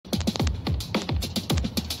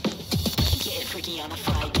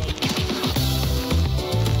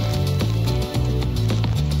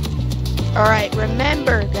Alright,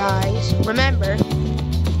 remember guys, remember,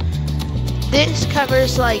 this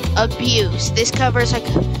covers like abuse. This covers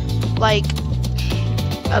like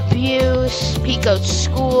abuse, Pico's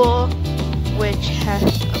school, which has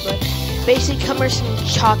basically covers some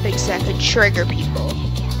topics that could trigger people.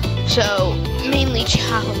 So mainly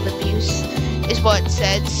child abuse is what it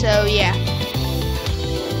said. So yeah,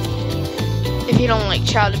 if you don't like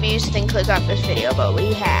child abuse, then click off this video. But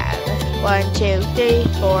we have 1, 2, 3,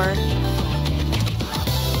 4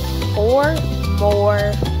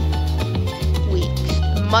 more weeks.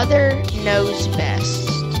 Mother knows best.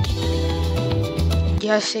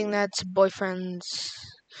 Guessing that's boyfriend's,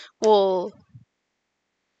 well,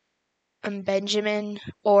 Benjamin,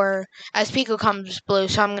 or as Pico comes Blue,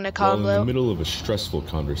 so I'm gonna call him Blue. In the middle of a stressful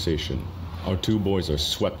conversation, our two boys are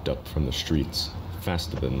swept up from the streets,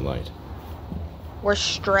 faster than light. We're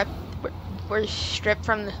stripped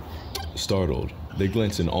from the... Startled, they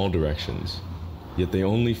glance in all directions, yet they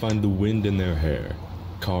only find the wind in their hair,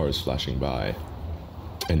 cars flashing by,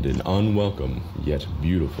 and an unwelcome yet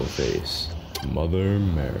beautiful face. Mother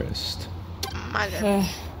Marist. Mother.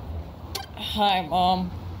 Hi,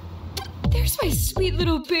 Mom. There's my sweet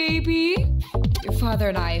little baby. Your father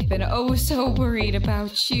and I have been oh so worried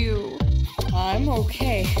about you. I'm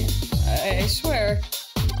okay. I swear.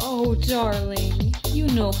 Oh, darling. You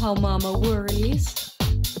know how Mama worries.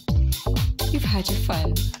 You've had your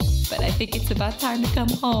fun, but I think it's about time to come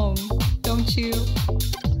home, don't you?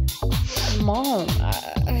 Mom,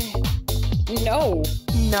 no.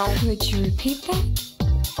 No. Could you repeat that?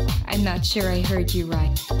 I'm not sure I heard you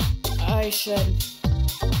right. I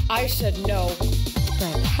said no.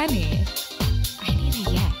 But honey, I need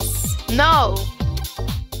a yes. No.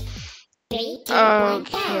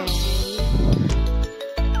 Okay.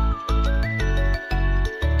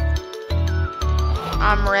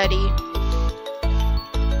 I'm ready.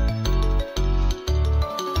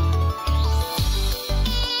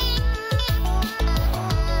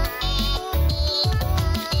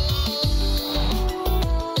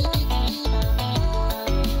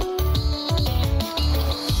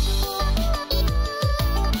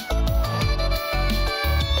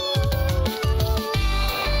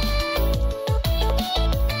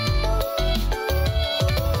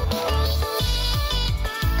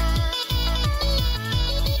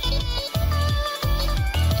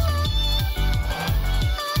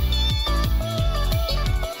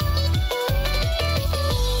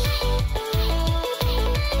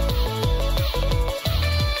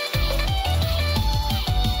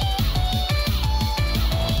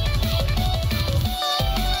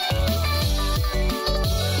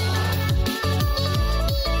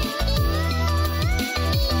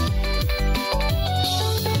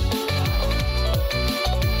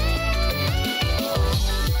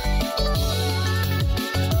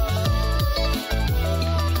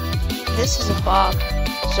 This is a bop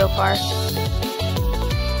so far.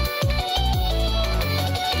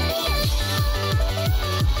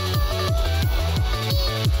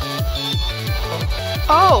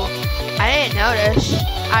 Oh, I didn't notice.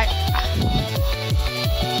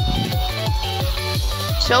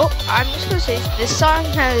 So I'm just gonna say this song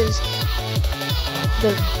has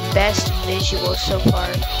the best visuals so far.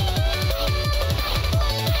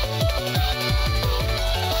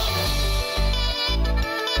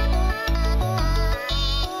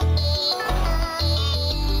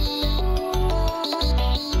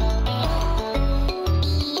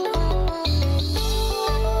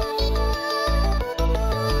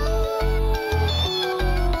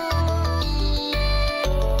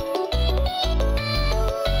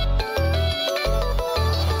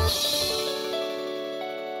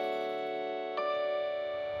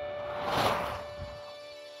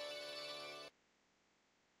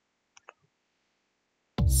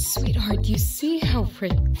 Sweetheart, you see how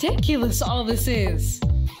ridiculous all this is,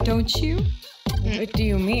 don't you? What do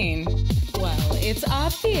you mean? Well, it's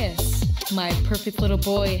obvious. My perfect little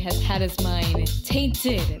boy has had his mind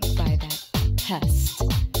tainted by that pest,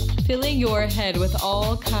 filling your head with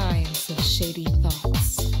all kinds of shady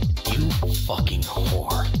thoughts. You fucking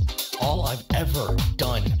whore. All I've ever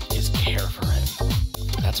done is care for him.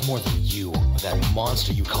 That's more than you or that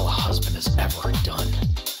monster you call a husband has ever done.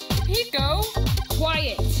 Pico,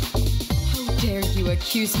 quiet! How dare you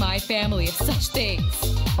accuse my family of such things?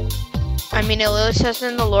 I mean, it literally says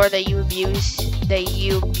in the lore that you abuse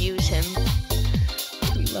him.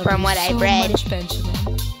 We love From you what so I read. much, Benjamin.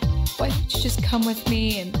 Why don't you just come with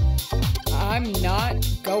me and... I'm not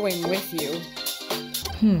going with you.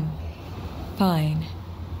 Fine.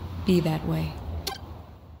 Be that way.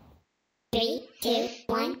 3, 2,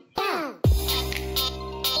 1, go!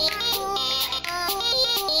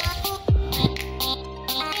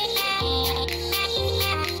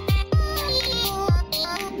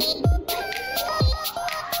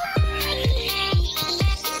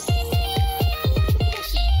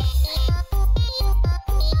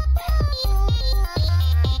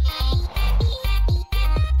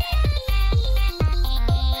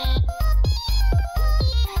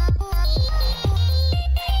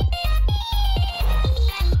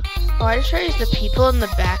 Oh, I just realized the people in the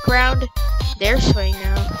background, they're swaying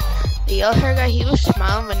now. The yellow hair guy, he was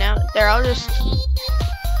smiling, but now they're all just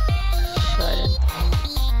sudden.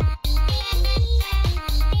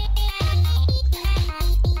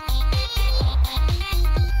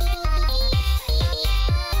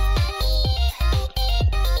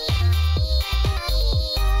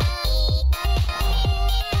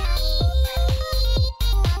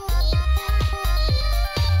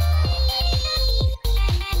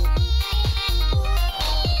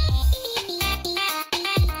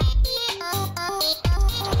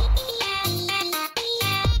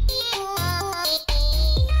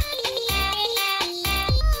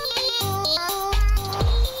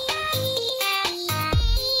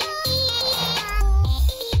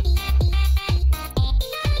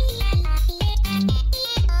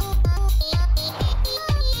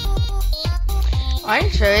 I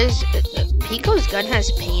just realized Pico's gun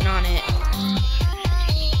has paint on it.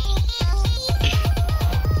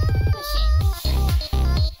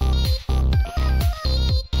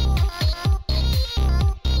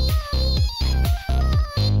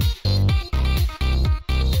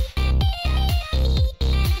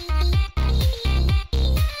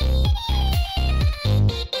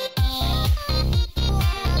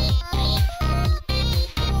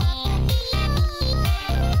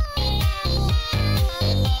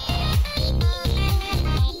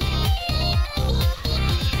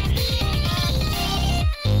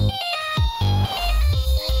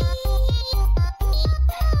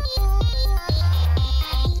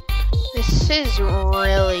 This is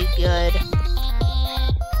really good.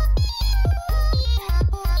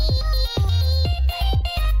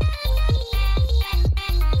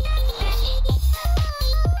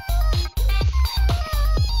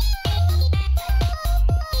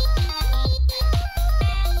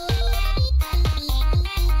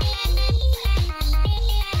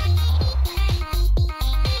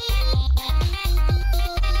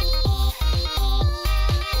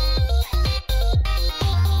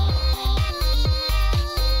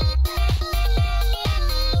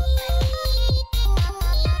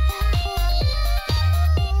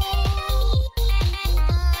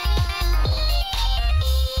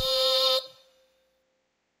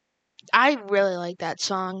 I really like that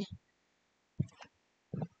song.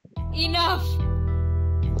 Enough!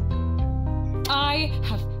 I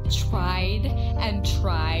have tried and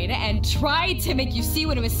tried and tried to make you see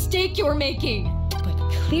what a mistake you're making. But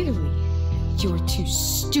clearly, you're too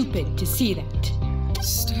stupid to see that.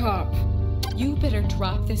 Stop. You better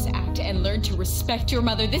drop this act and learn to respect your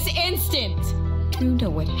mother this instant. You know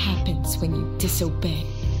what happens when you disobey.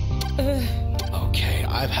 Okay,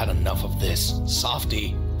 I've had enough of this.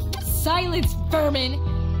 Softy. Silence, vermin!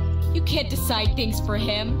 You can't decide things for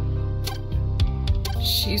him.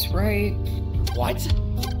 She's right. What?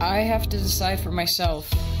 I have to decide for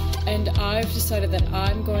myself. And I've decided that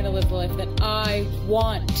I'm going to live the life that I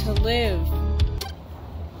want to live.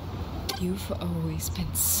 You've always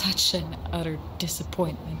been such an utter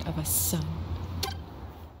disappointment of a son.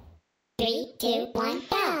 3, 2, 1,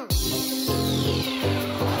 go!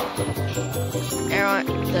 Everyone,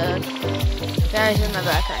 the guys in the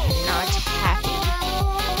background are not happy.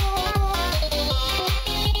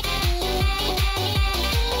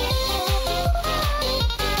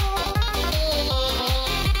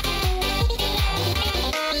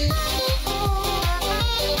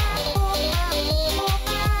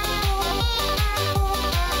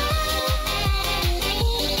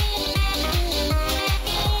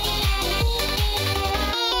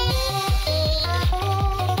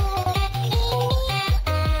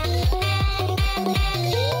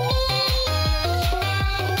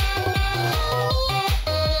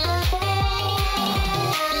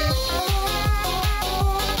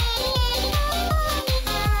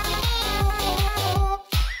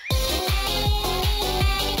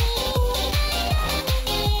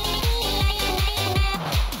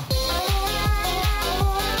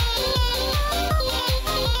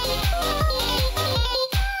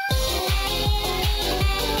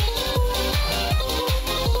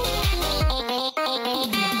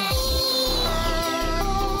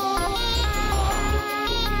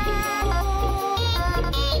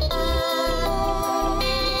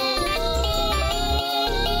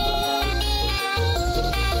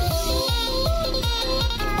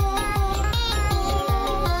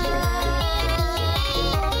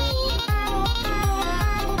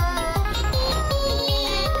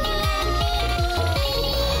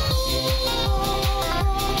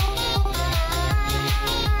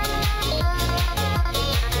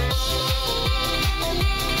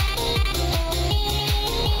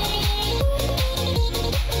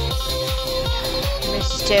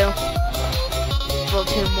 32. Well,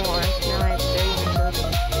 2 more. Now I have 30.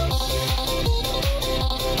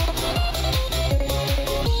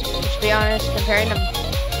 To be honest, comparing them.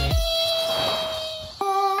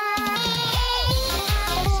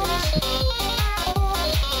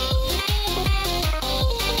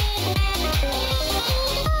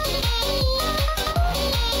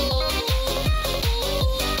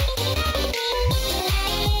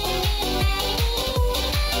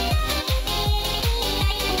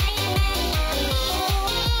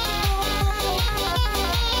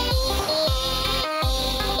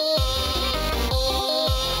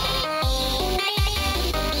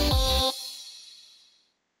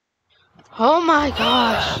 Oh my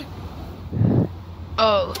gosh.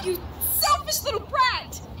 Oh. You selfish little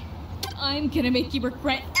brat! I'm gonna make you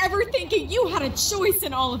regret ever thinking you had a choice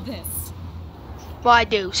in all of this. Well, I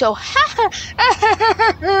do. So,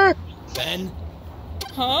 Ben,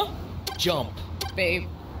 Huh? jump. Babe,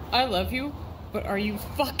 I love you, but are you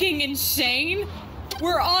fucking insane?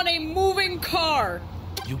 We're on a moving car.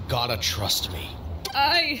 You gotta trust me.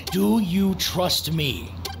 Do you trust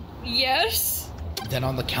me? Yes? Then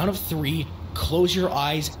on the count of 3, close your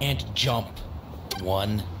eyes and jump.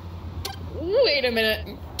 1, Wait a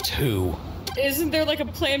minute. 2, Isn't there like a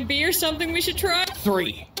plan B or something we should try?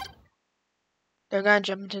 3. they're gonna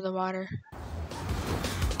jump into the water.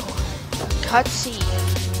 Cutscene.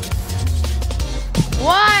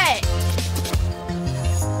 What?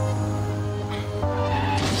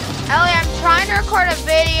 Ellie, I'm trying to record a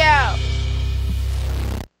video.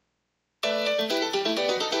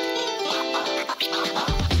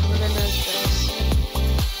 We're gonna do this.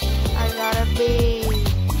 I gotta be.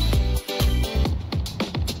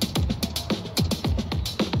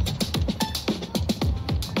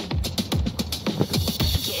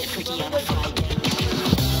 Get freaky on a Friday.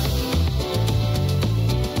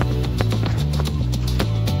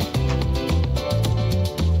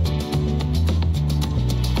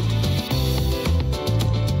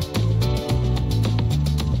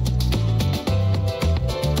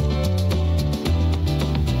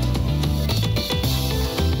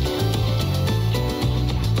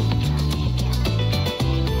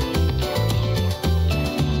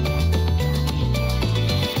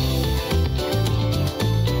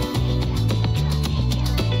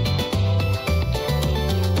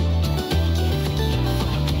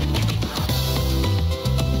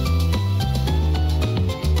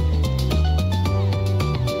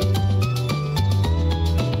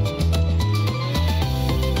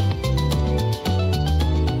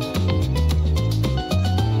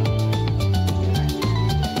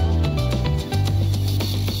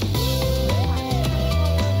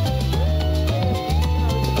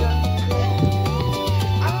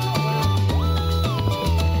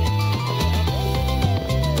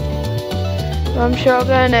 I'm sure I'll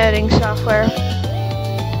get an editing software.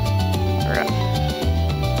 Alright,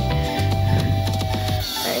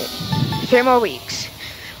 3 more weeks,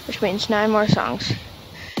 which means 9 more songs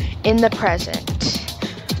in the present,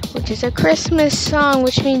 which is a Christmas song,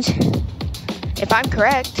 which means, if I'm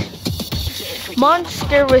correct,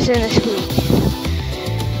 Monster was in this week.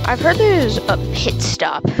 I've heard there's a pit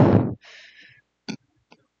stop.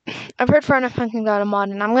 I've heard FnF Pumpkin got a mod,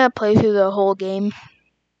 and I'm gonna play through the whole game.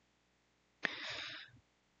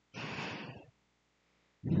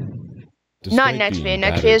 Despite Not next being video.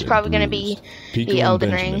 Next battered video is and probably going to be bruised, Pico the and Elden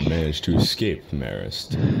Benjamin Ring. managed to escape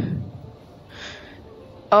Marist.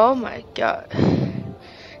 Oh my god.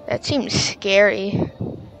 That seems scary.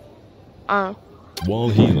 While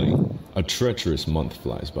healing, a treacherous month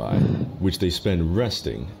flies by, which they spend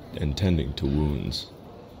resting and tending to wounds.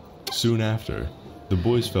 Soon after, the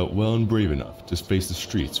boys felt well and brave enough to face the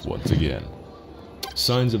streets once again.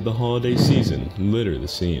 Signs of the holiday season litter the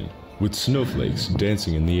scene, with snowflakes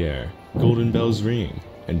dancing in the air, golden bells ringing,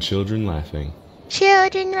 and children laughing.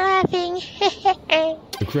 Children laughing.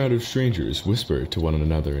 A crowd of strangers whisper to one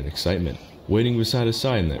another in excitement, waiting beside a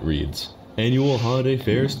sign that reads, Annual Holiday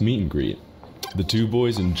Fairist Meet and Greet. The 2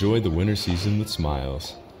 boys enjoy the winter season with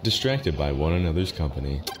smiles, distracted by one another's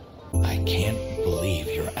company. I can't believe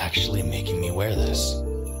you're actually making me wear this.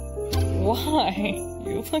 Why?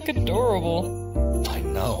 You look adorable. I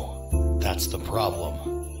know. That's the problem.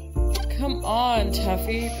 Come on,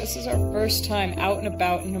 Tuffy. This is our first time out and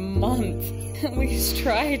about in a month. At least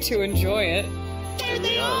try to enjoy it. There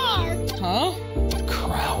they are. Huh? The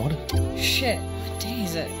crowd? Shit, what day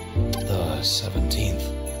is it? The 17th.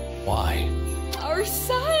 Why? Our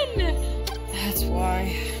son! That's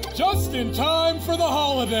why. Just in time for the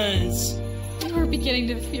holidays! We were beginning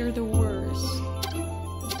to fear the worst.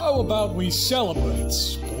 How about we celebrate,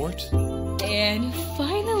 sport? And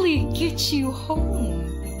finally get you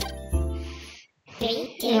home.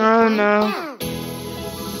 Oh no.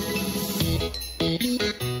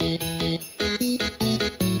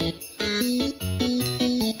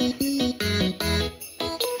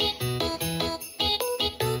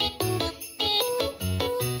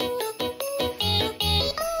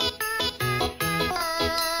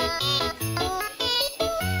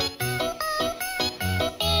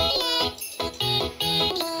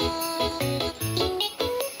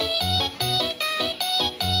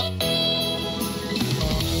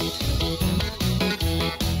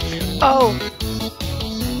 Oh.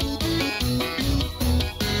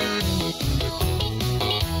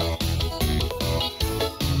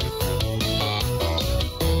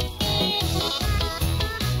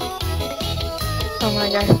 Oh my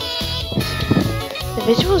god. The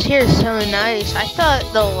visuals here are so nice. I thought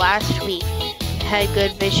the last week had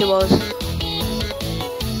good visuals.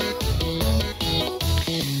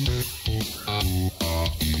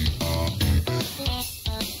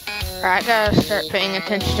 Alright, I gotta start paying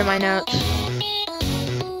attention to my notes.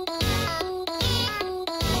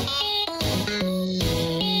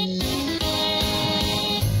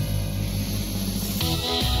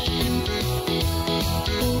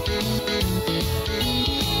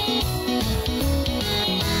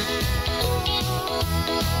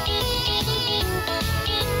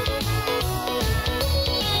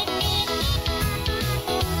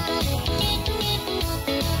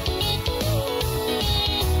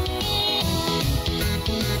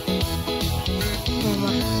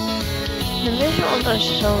 The visuals are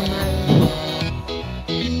so nice.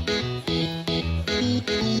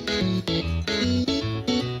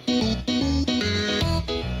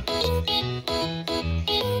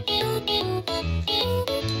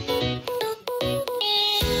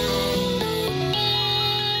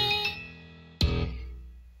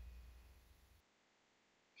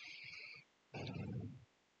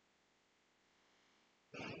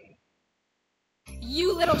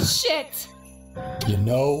 You little shit! You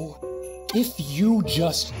know, if you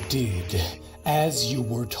just did as you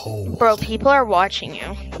were told, Bro, people are watching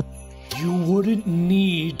you. you wouldn't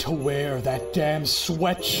need to wear that damn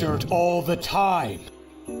sweatshirt all the time.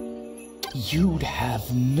 You'd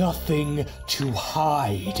have nothing to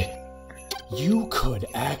hide. You could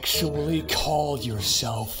actually call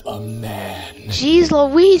yourself a man. Jeez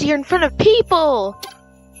Louise, you're in front of people!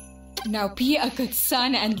 Now be a good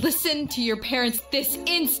son and listen to your parents this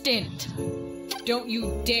instant! Don't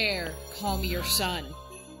you dare call me your son.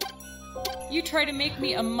 You try to make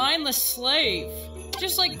me a mindless slave,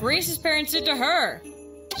 just like Grace's parents did to her.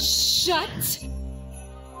 Shut!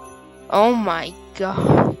 Oh my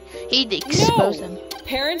god. He'd expose them.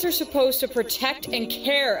 Parents are supposed to protect and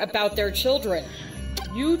care about their children.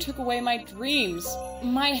 You took away my dreams,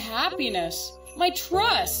 my happiness, my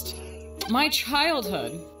trust, my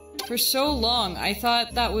childhood. For so long, I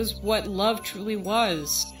thought that was what love truly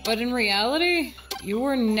was. But in reality, you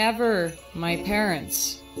were never my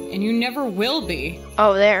parents. And you never will be.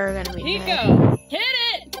 Oh, they're gonna be mad. Nico, hit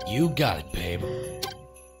it! You got it, babe.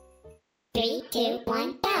 3, 2,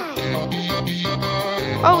 1, go!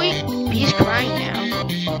 Oh, he's crying now.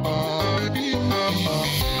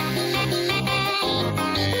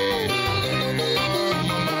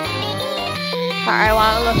 Alright,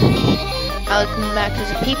 well, I'll come back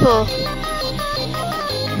because the people,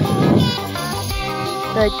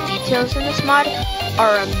 the details in this mod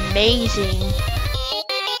are amazing.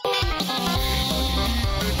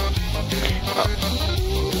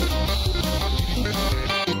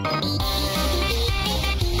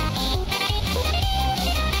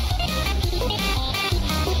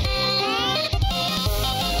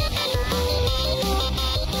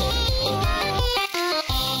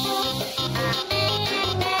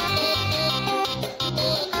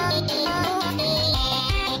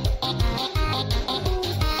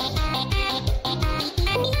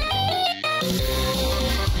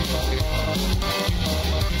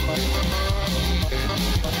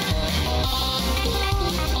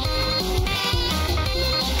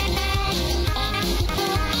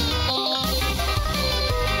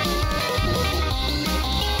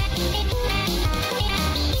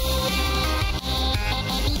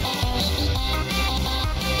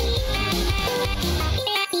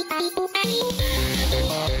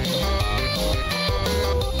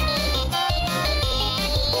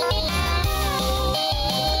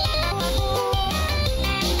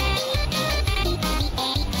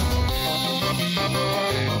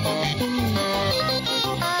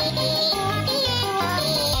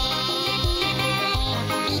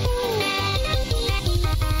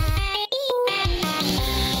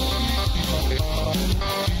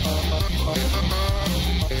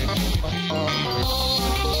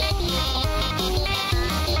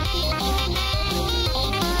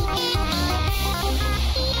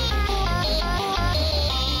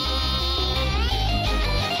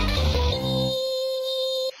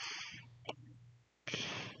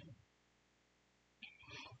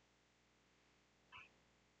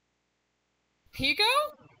 Pico?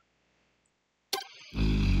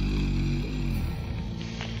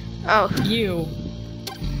 Oh. You.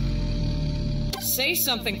 Say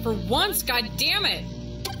something for once, goddammit!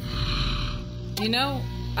 You know,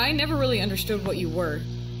 I never really understood what you were,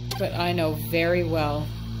 but I know very well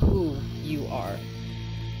who you are.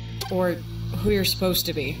 Or who you're supposed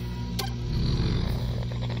to be.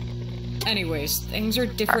 Anyways, things are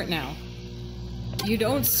different now. You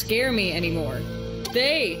don't scare me anymore.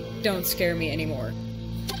 They don't scare me anymore.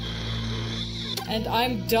 And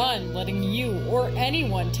I'm done letting you or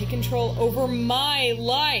anyone take control over my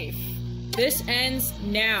life. This ends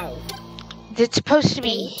now. It's supposed to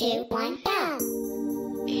be 3, 2, 1, go.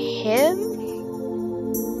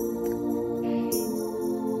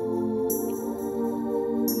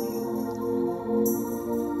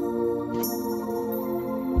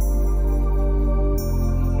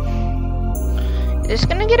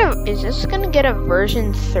 him? Is this gonna get a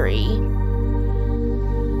version 3?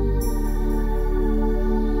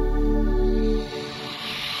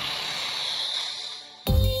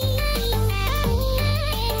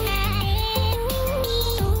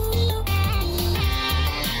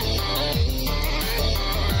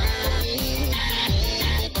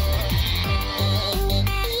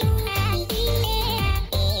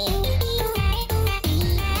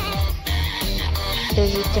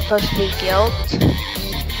 Is it supposed to be guilt?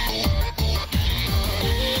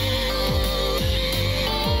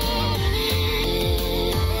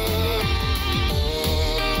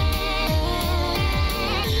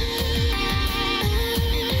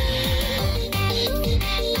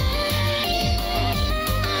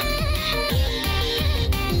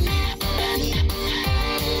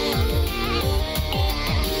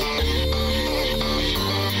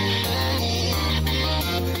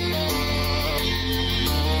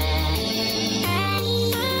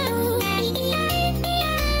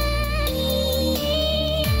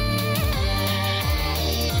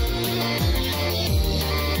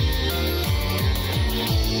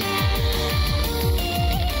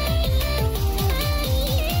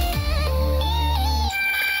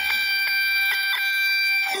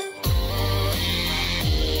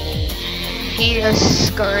 He just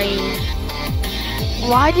screamed.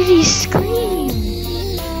 Why did he scream?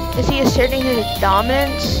 Is he asserting his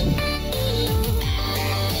dominance?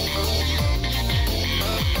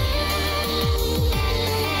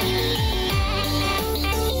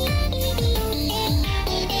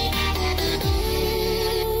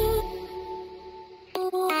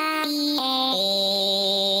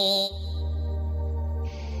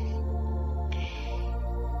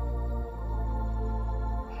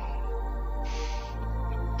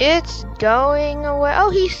 It's going away. Oh,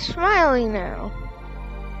 he's smiling now.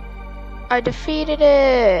 I defeated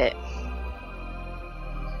it.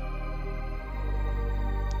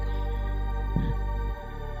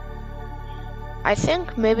 I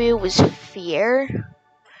think maybe it was fear.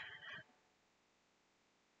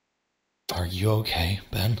 Are you okay,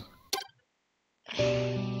 Ben?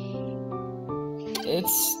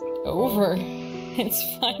 It's over.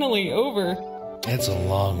 It's finally over. It's a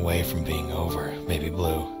long way from being over, Baby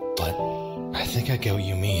Blue, but I think I get what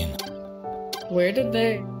you mean. Where did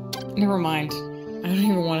they... Never mind. I don't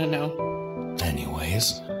even want to know.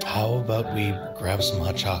 Anyways, how about we grab some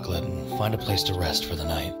hot chocolate and find a place to rest for the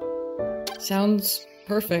night? Sounds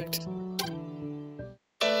perfect.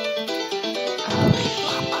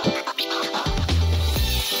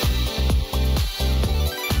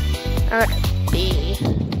 B.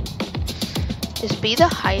 Is B the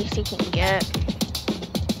highest you can get?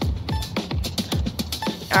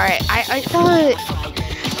 Alright, I thought...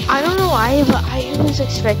 I don't know why, but I was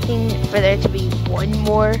expecting for there to be one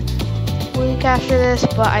more week after this,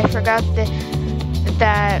 but I forgot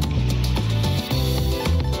that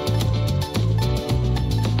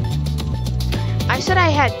I said I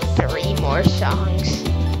had 3 more songs.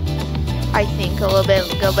 I think a little bit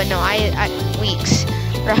ago, but no, I weeks.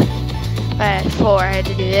 I had 4. I had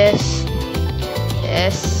to do this.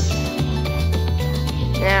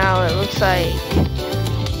 Now it looks like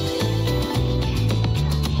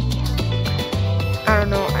I don't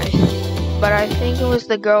know, but I think it was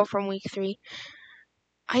the girl from week 3.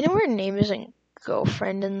 I know her name isn't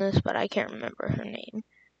Girlfriend in this, but I can't remember her name.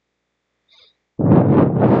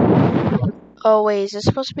 Oh wait, is this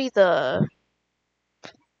supposed to be the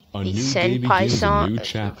A new day Senpai begins a song new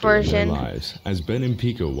chapter version? in their lives as Ben and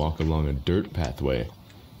Pico walk along a dirt pathway.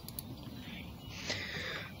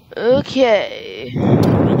 Okay.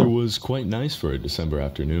 The weather was quite nice for a December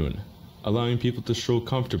afternoon, allowing people to stroll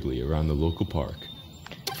comfortably around the local park.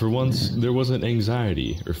 For once, there wasn't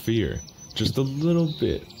anxiety or fear, just a little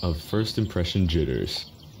bit of first impression jitters.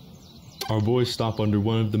 Our boys stop under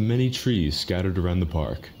one of the many trees scattered around the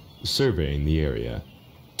park, surveying the area.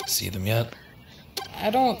 See them yet? I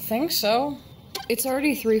don't think so. It's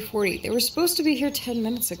already 3:40. They were supposed to be here 10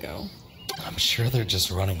 minutes ago. I'm sure they're just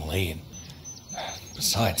running late.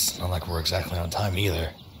 Besides, it's not like we're exactly on time either.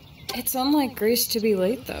 It's unlike Grace to be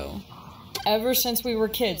late, though. Ever since we were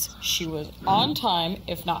kids, she was on time,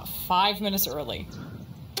 if not 5 minutes early.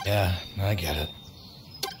 Yeah, I get it.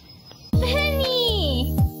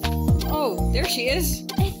 Penny! Oh, there she is.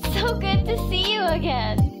 It's so good to see you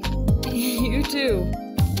again. You too.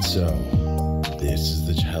 So, this is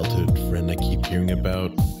the childhood friend I keep hearing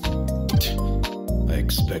about? I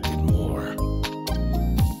expected more.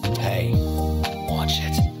 Hey, watch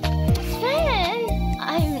it. Sven!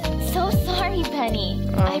 I'm so sorry, Penny.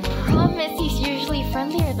 I promise he's usually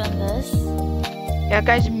friendlier than this. That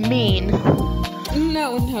guy's mean.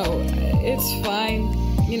 No, it's fine.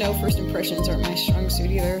 You know, first impressions aren't my strong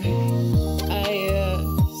suit either. I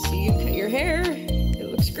see you cut your hair. It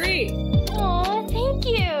looks great. Aw, thank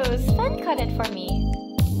you. Sven cut it for me.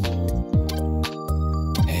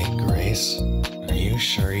 Hey, Grace, are you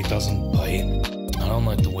sure he doesn't bite? I don't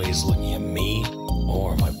like the way he's looking at me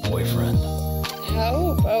or my boyfriend.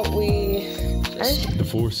 How about we just... The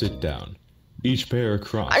four sit down, each pair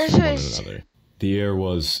across I just from one wish- another. The air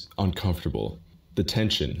was uncomfortable, the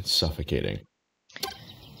tension suffocating.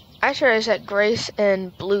 I swear I said Grace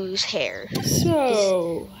and Blue's hair.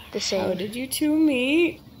 So, The same. how did you two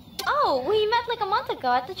meet? Oh, we met like a month ago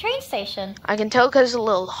at the train station. I can tell because a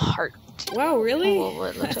little heart. Wow, really? Oh,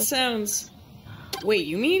 what it looks That like. sounds... Wait,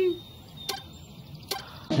 you mean?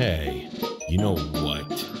 Hey, you know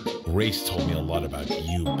what? Grace told me a lot about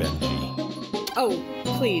you, Benji. Oh,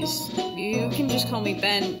 please. You can just call me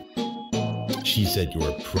Ben. She said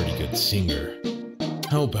you're a pretty good singer.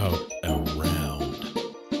 How about a round?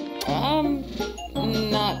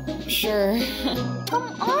 Not sure.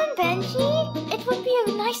 Come on, Benji. It would be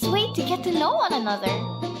a nice way to get to know one another.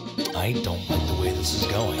 I don't like the way this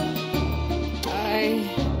is going.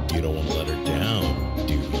 You don't want to let her down,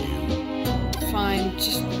 do you? Fine,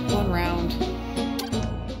 just one round.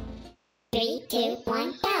 3, 2,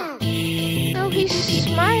 1, go! Oh, he's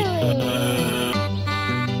smiling.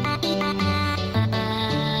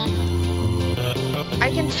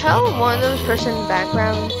 I can tell one of those person in the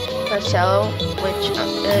background, Marcelo, which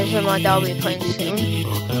is a mod that I'll be playing soon.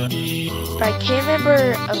 But I can't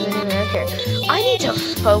remember of the name of their character. I need to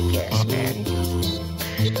focus, man.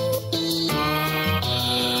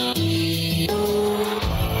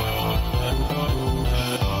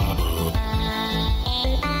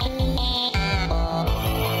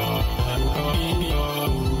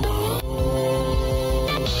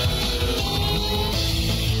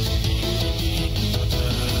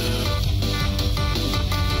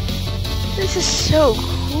 This is so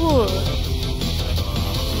cool.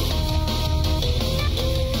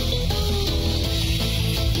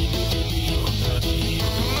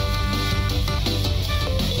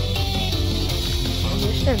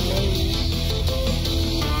 Just a maze.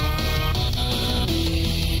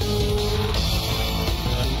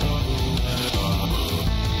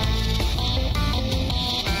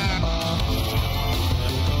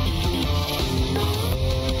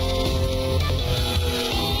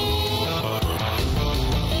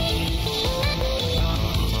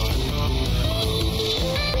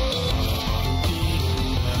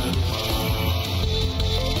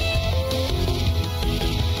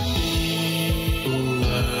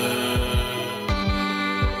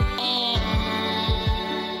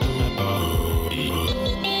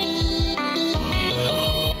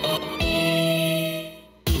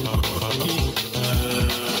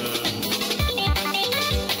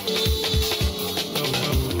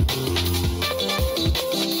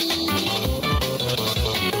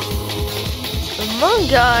 Among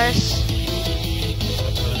Us.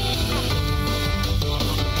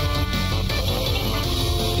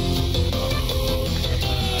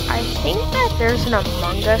 I think that there's an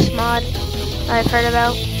Among Us mod that I've heard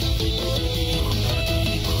about.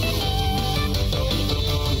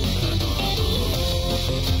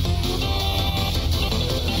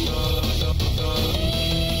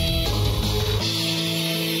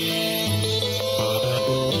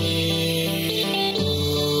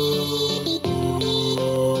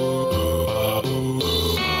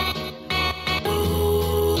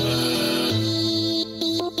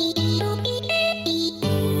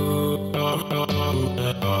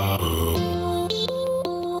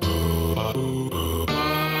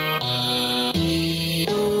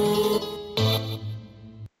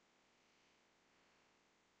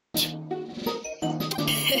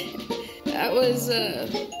 That was,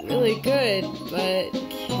 really good, but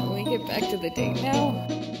can we get back to the date now?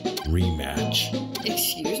 Rematch.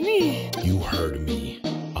 Excuse me? You heard me.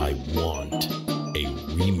 I want a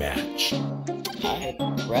rematch.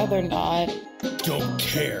 I'd rather not. Don't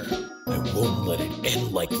care. I won't let it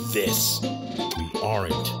end like this. We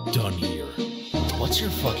aren't done here. What's your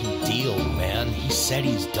fucking deal, man? He said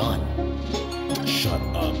he's done. Shut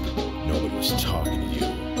up. Nobody was talking to you.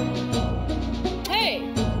 Hey!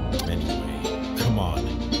 Anyway, come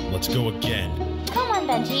on. Let's go again. Come on,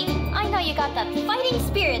 Benji. I know you got that fighting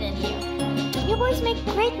spirit in you. You boys make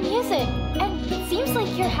great music, and it seems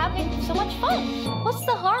like you're having so much fun. What's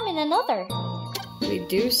the harm in another? We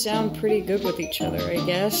do sound pretty good with each other, I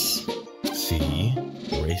guess. See?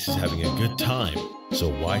 Grace is having a good time, so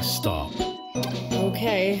why stop?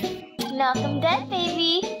 Okay. Knock 'em dead,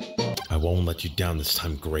 baby. I won't let you down this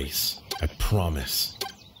time, Grace. I promise.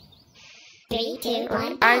 3, 2,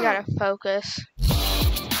 1. I gotta focus.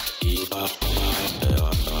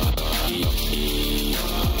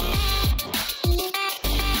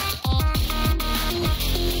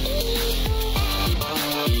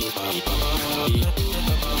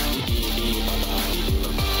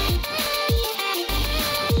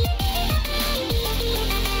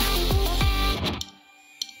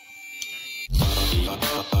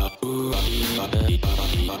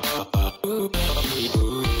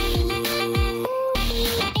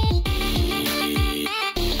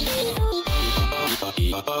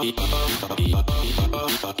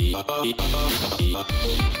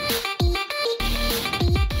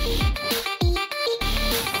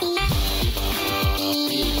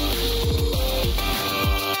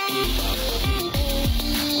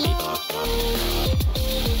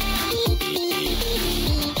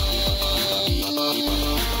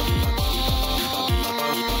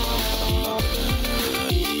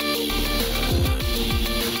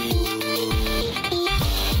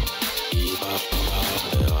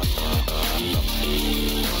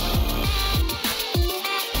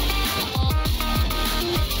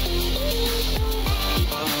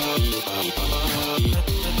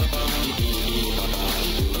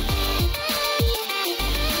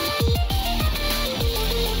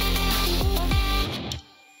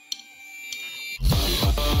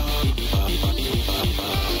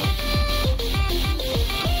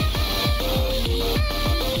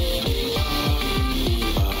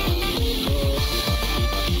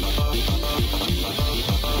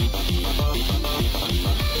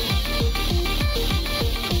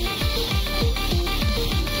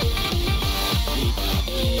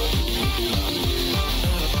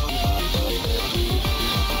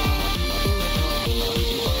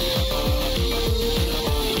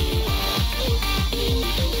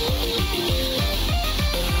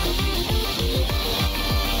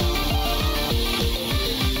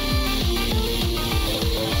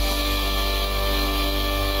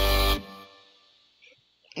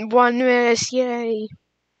 One miss, yay.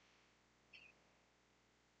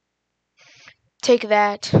 Take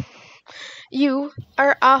that. You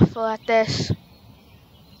are awful at this.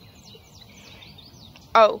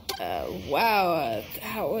 Oh. Wow,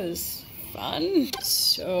 that was fun.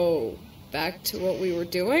 So, back to what we were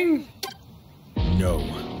doing? No,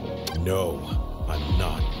 I'm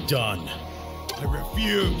not done. I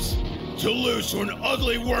refuse to lose to an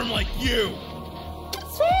ugly worm like you.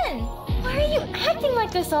 Sven, why are you acting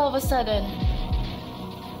like this all of a sudden?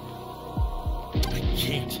 I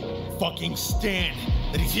can't fucking stand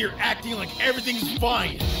that he's here acting like everything's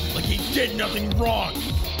fine, like he did nothing wrong.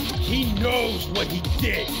 He knows what he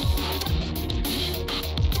did.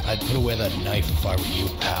 I'd put away that knife if I were you,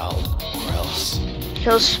 pal. Or else.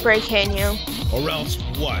 He'll spray can you. Or else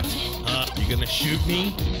what? You gonna shoot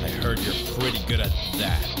me? I heard you're pretty good at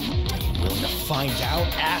that. Are you willing to find out,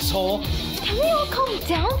 asshole? Can we all calm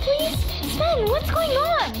down, please? Sven, what's going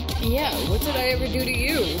on? Yeah, what did I ever do to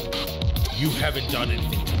you? You haven't done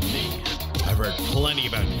anything to me. I've heard plenty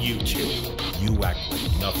about you two. You act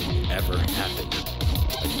like nothing ever happened.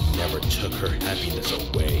 Like you never took her happiness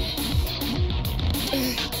away.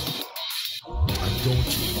 I'm going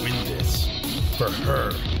to win this. For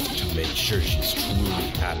her. To make sure she's truly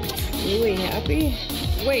happy. Truly happy?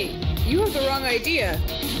 Wait, you have the wrong idea.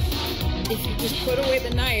 If you just put away the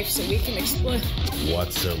knife so we can explain.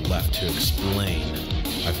 What's there left to explain?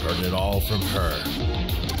 I've heard it all from her.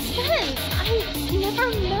 Sven, I never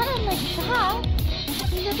meant it like that.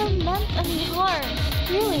 I never meant any harm.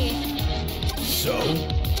 Really. So?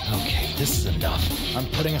 Okay, this is enough. I'm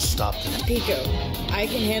putting a stop to this. Pico, I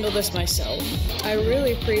can handle this myself. I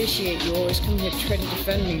really appreciate you always coming to try to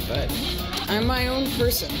defend me, but I'm my own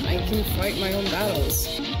person. I can fight my own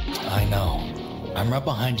battles. I know. I'm right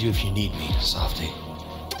behind you if you need me, Softy.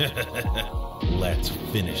 Let's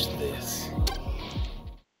finish this.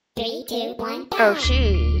 3, 2, 1. Oh,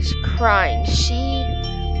 she's crying.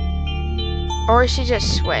 Or is she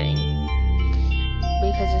just sweating?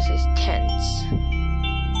 Because this is tense.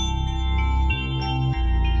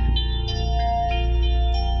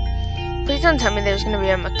 Please don't tell me there's gonna be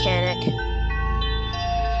a mechanic.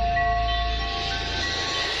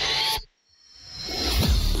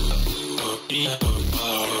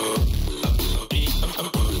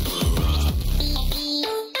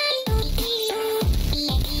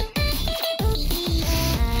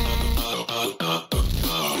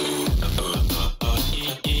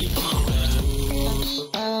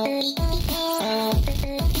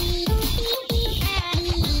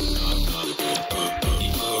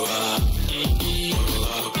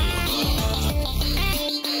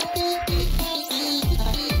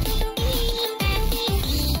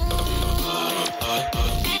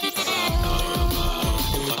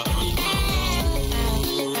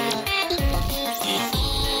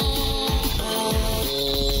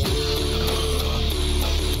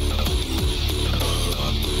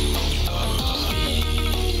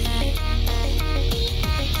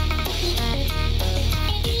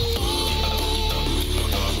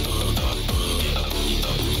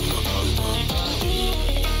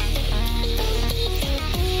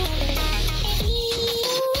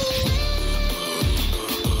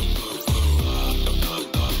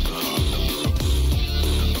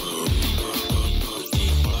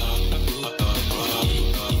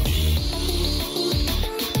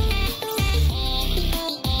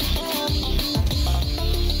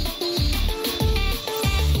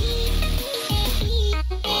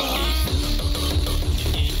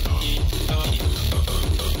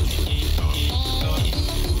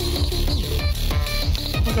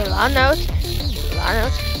 Okay, loud notes. Loud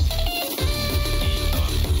notes.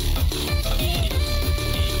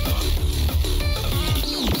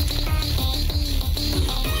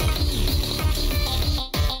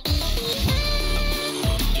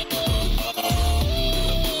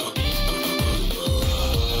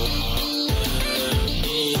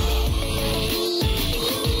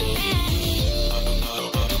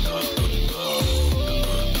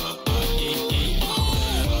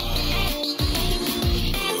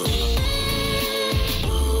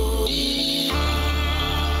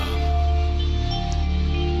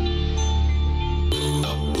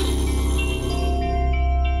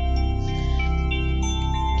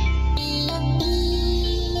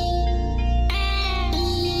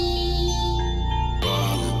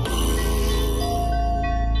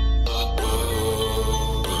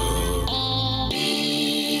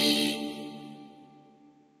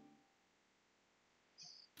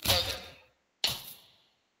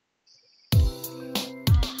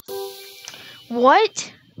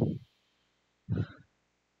 What?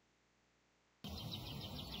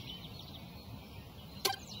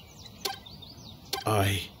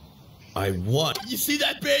 I won. You see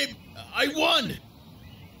that, babe? I won!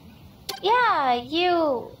 Yeah,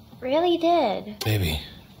 you really did. Baby,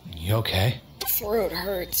 you okay? Throat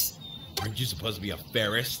hurts. Aren't you supposed to be a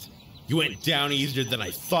fairist? You went down easier than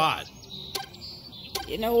I thought.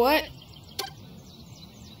 You know what?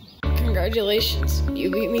 Congratulations.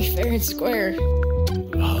 You beat me fair and square.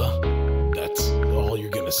 That's all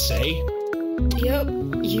you're gonna say? Yep,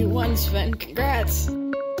 you won, Sven. Congrats.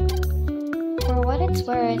 For what it's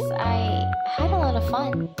worth, I had a lot of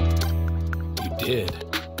fun. You did?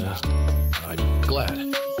 I'm glad.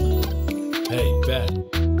 Hey, Ben.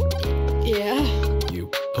 Yeah? You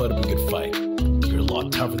put up a good fight. You're a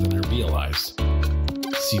lot tougher than I realized.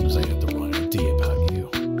 Seems I had the wrong idea about you.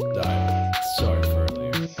 I'm sorry for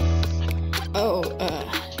earlier. Oh,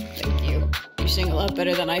 thank you. You sing a lot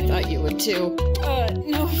better than I thought you would, too.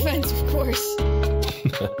 No offense, of course.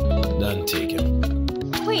 None taken.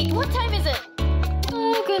 Wait, what time is it?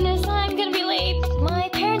 Oh goodness, I'm gonna be late. My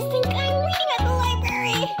parents think I'm reading at the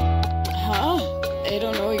library. Huh? They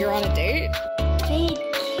don't know you're on a date? They'd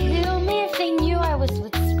kill me if they knew I was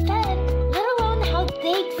with Sven, let alone how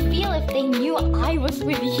they'd feel if they knew I was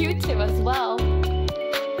with you two as well.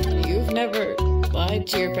 You've never lied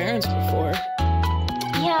to your parents before.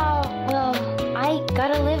 Yeah, well, I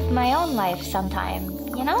gotta live my own life sometime,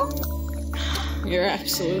 you know? You're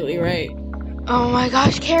absolutely right. Oh my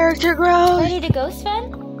gosh, character growth! Ready to go,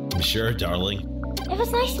 Sven? Sure, darling. It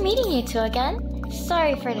was nice meeting you two again.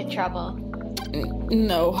 Sorry for the trouble.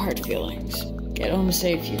 No hard feelings. Get home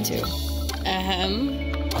safe, you two.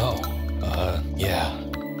 Ahem. Oh, yeah.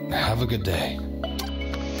 Have a good day.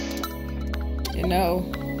 You know,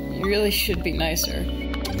 you really should be nicer.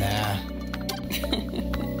 Nah.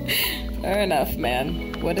 Fair enough,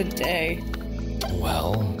 man. What a day.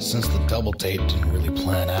 Well, since the double date didn't really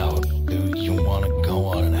plan out, do you want to go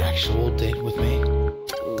on an actual date with me?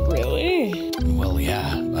 Really? Well,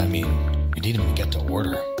 yeah. I mean, we didn't even get to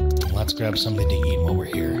order. Let's grab something to eat while we're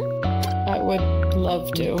here. I would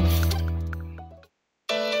love to.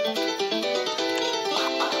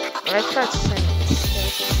 Let's start sending this.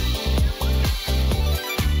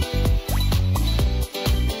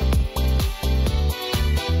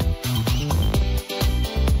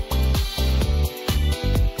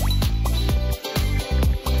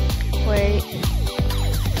 Wait.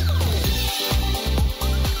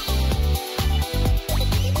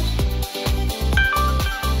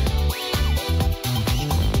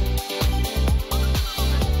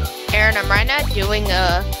 Aaron, I'm right now doing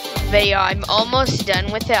a video. I'm almost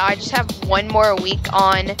done with it. I just have one more week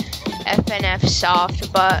on FnF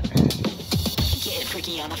Soft, but Get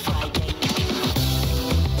freaky on a Friday.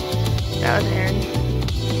 that was Aaron.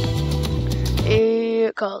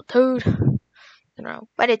 It called Toad. No,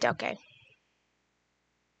 but it's okay.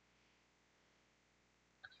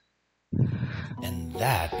 And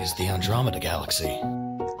that is the Andromeda Galaxy.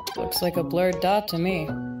 Looks like a blurred dot to me.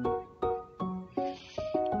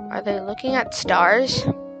 Are they looking at stars?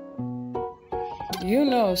 You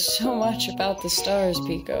know so much about the stars,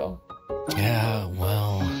 Pico. Yeah,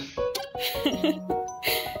 well...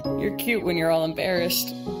 You're cute when you're all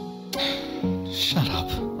embarrassed. Shut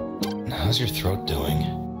up. How's your throat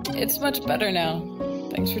doing? It's much better now.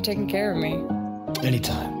 Thanks for taking care of me.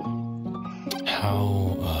 Anytime.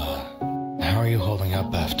 How are you holding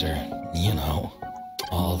up after, you know,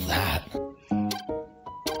 all that?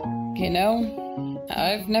 You know,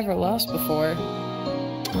 I've never lost before.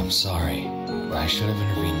 I'm sorry. I should have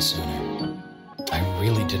intervened sooner. I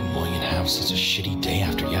really didn't want you to have such a shitty day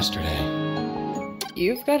after yesterday.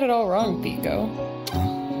 You've got it all wrong, Pico. Huh?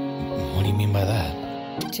 What do you mean by that?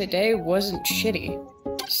 Today wasn't shitty.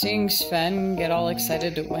 Seeing Sven get all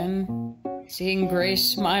excited to win. Seeing Grace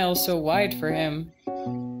smile so wide for him.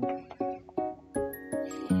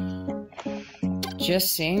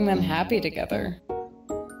 Just seeing them happy together.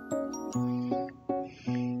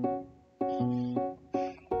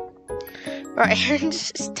 Right, Aaron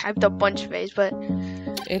just typed a bunch of A's, but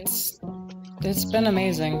It's been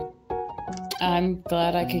amazing. I'm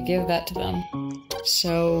glad I could give that to them.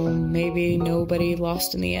 So maybe nobody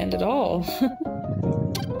lost in the end at all.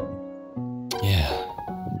 Yeah,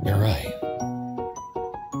 you're right.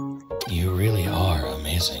 You really are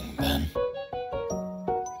amazing, Ben.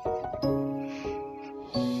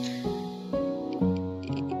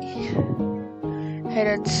 hit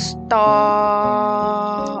it star.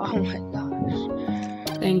 Oh my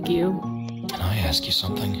gosh. Thank you. Can I ask you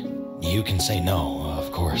something? You can say no,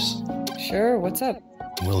 of course. Sure, what's up?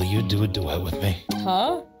 Will you do a duet with me?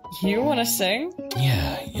 Huh? You wanna sing?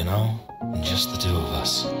 Yeah, you know, just the two of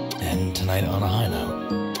us. And tonight on a high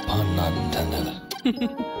note. Pun not intended.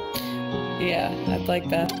 Yeah, I'd like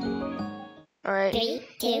that. Alright. 3,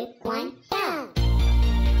 2, 1, go!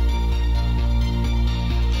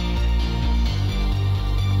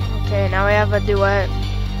 Okay, now we have a duet.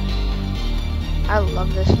 I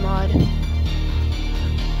love this mod.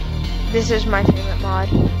 This is my favorite mod.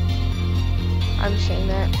 I'm saying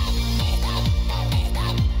that.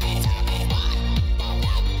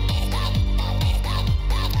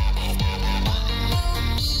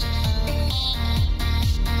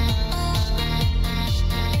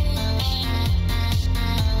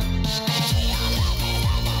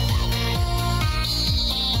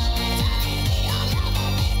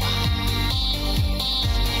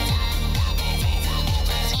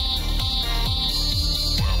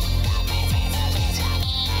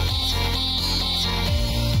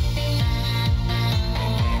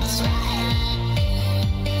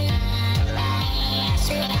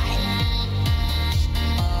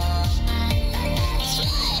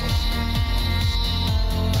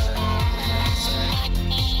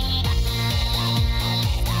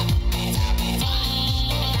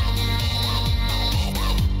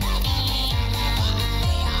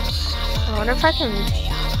 I wonder if I can...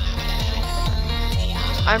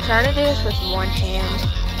 I'm trying to do this with one hand.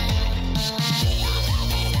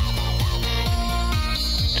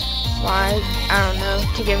 Why? I don't know.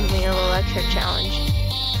 To give me a little extra challenge.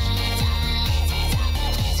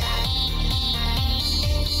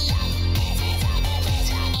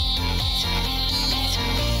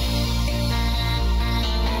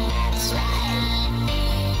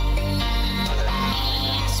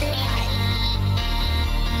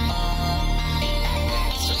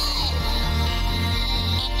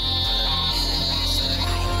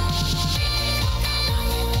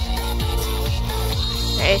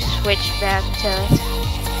 Okay, switch back to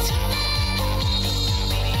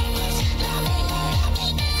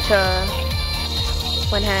to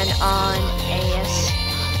went ahead on AS.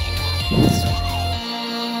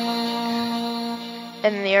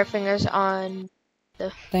 And the other finger's on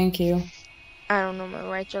the... Thank you. I don't know my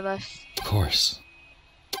rights or left. Of course.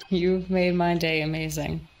 You've made my day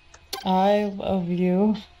amazing. I love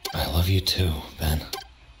you. I love you too, Ben.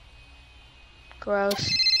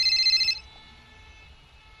 Gross.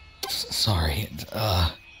 Sorry,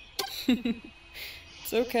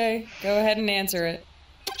 It's okay. Go ahead and answer it.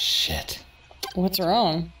 Shit. What's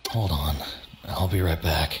wrong? Hold on. I'll be right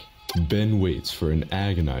back. Ben waits for an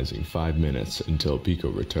agonizing 5 minutes until Pico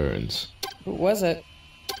returns. Who was it?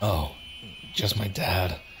 Oh, just my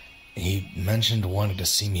dad. He mentioned wanting to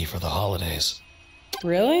see me for the holidays.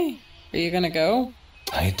 Really? Are you gonna go?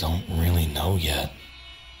 I don't really know yet.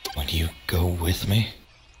 Would you go with me?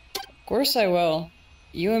 Of course I will.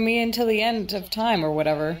 You and me until the end of time or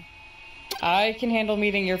whatever. I can handle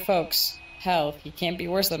meeting your folks. Hell, you can't be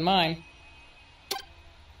worse than mine.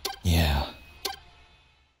 Yeah.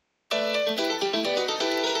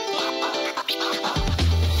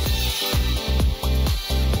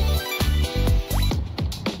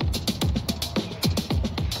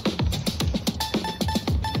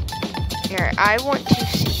 Here, I want to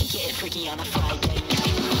see Get freaky on a Friday.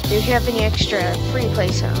 if you have any extra free play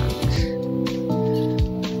songs.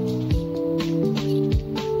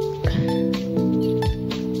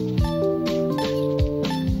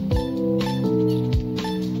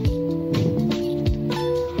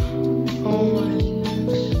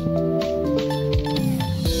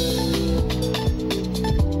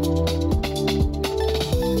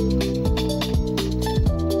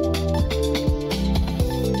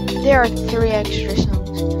 There are 3 extra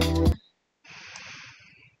songs.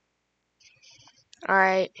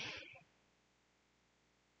 Alright.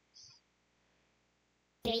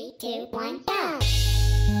 3, 2, 1, go!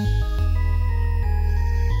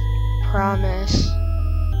 Promise.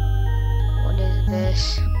 What is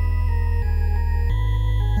this?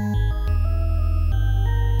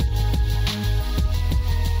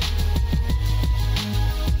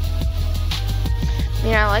 I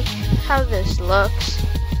mean, I like how this looks.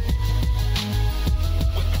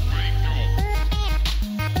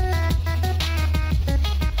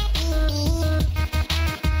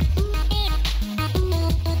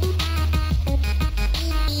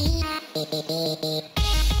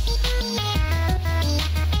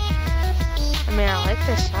 I mean, I like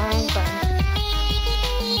this song, but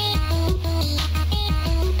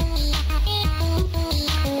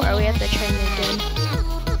why are we at the train again?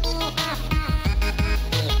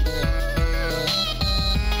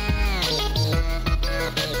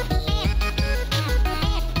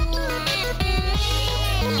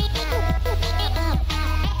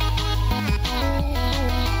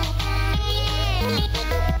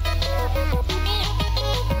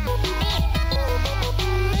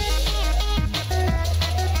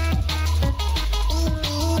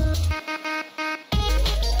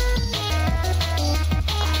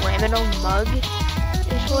 Criminal mug is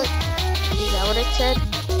that what it said?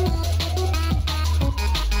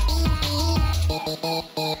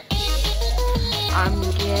 I'm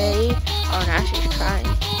gay. Oh, now she's crying.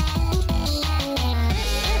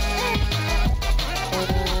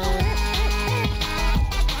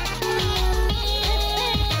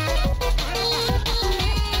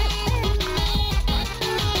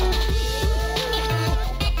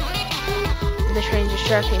 The train's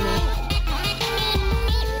distracting me.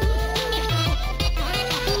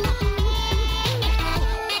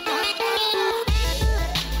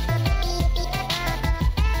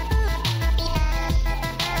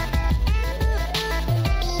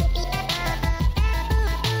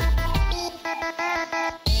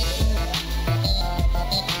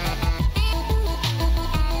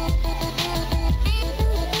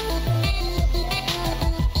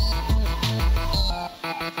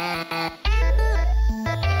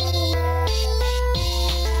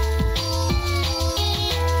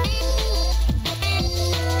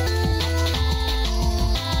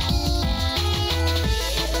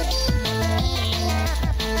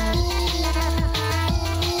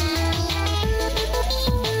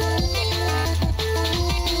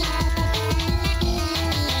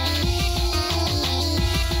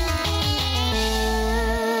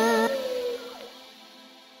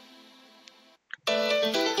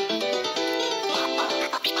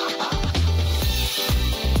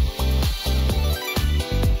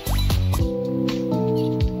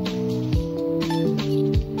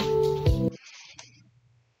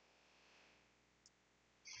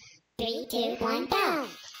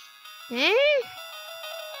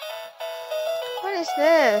 What is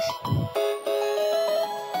this?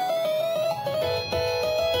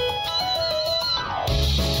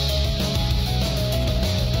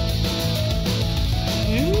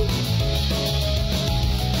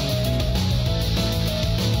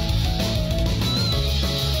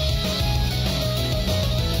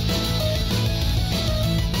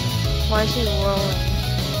 Why is he rolling?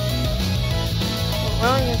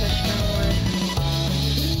 Rolling is a strong word.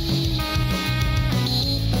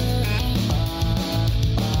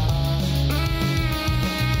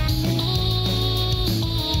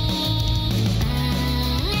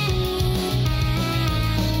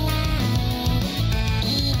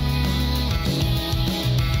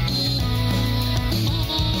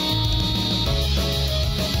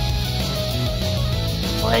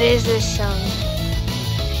 What is this song?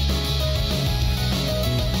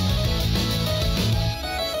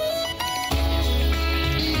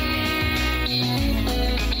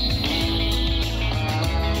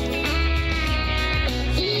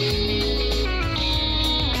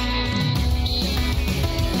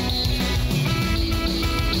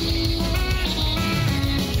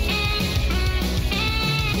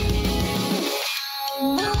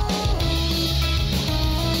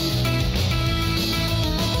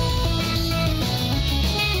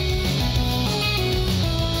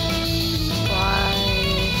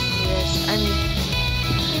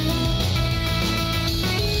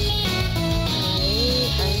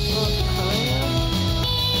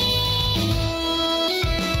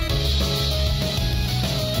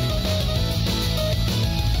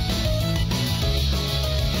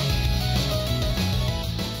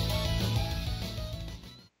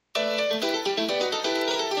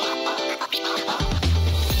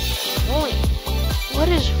 What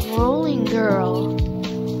is Rolling Girl?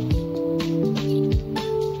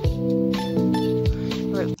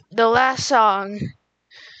 The last song.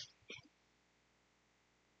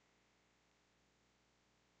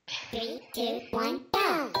 Three, two, one,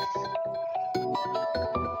 go!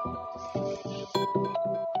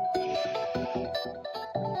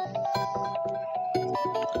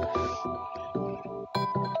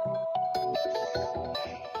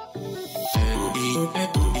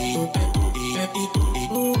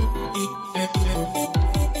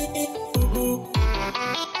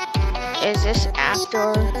 Is this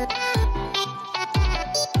after?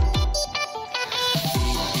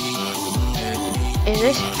 Is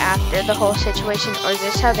this after the whole situation, or is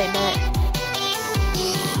this how they met?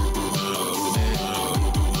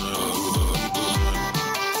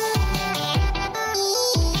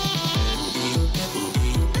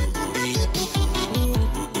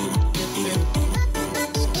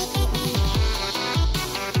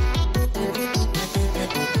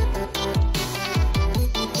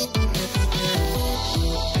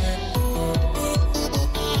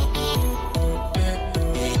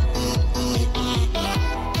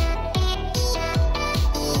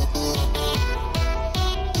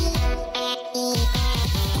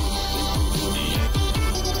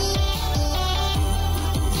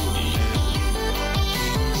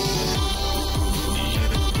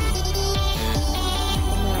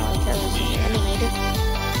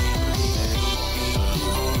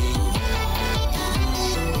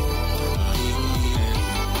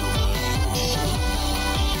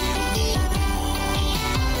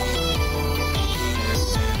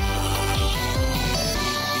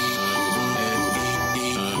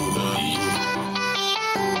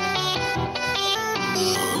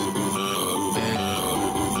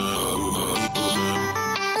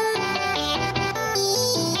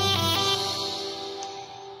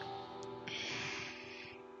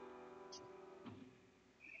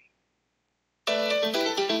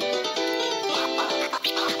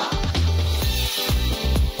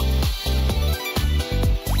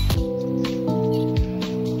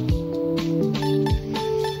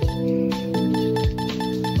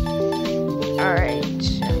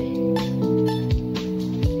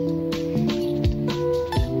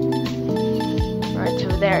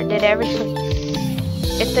 There, did everything.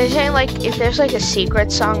 If there's like a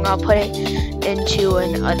secret song, I'll put it into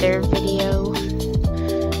another video.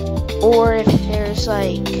 Or if there's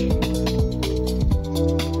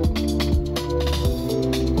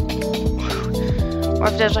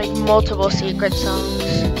like multiple secret songs,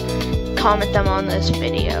 comment them on this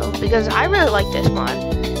video, because I really like this mod.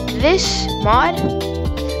 This mod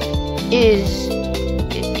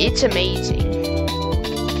it's amazing.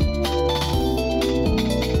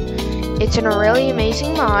 It's a really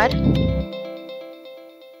amazing mod,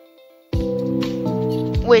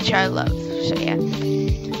 which I love. So yeah.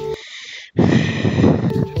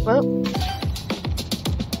 Well,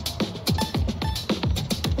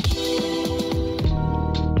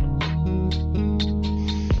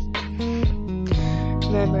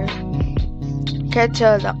 remember, get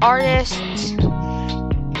to the artists,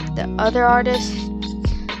 the other artists,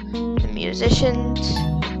 the musicians,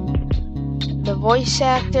 the voice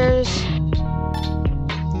actors.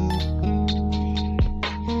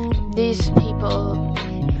 These people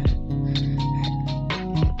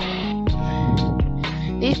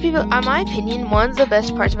These people, in my opinion, one of the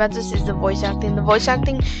best parts about this is the voice acting. The voice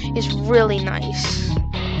acting is really nice.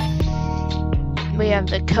 We have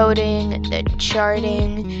the coding, the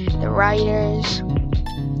charting, the writers,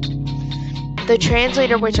 the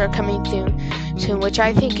translator, which are coming through soon, which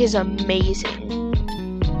I think is amazing.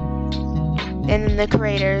 And then the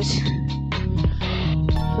creators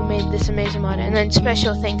who made this amazing mod. And then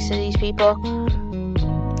special thanks to these people.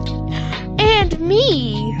 And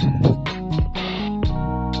me!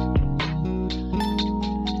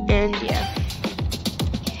 And yeah.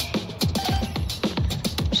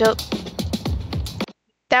 So,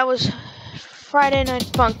 that was Friday Night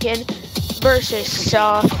Funkin' versus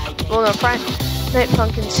Soft. Well, no, Friday Night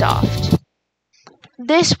Funkin' Soft.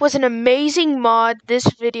 This was an amazing mod. This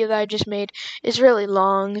video that I just made is really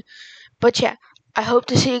long. But yeah, I hope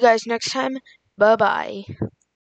to see you guys next time. Bye-bye.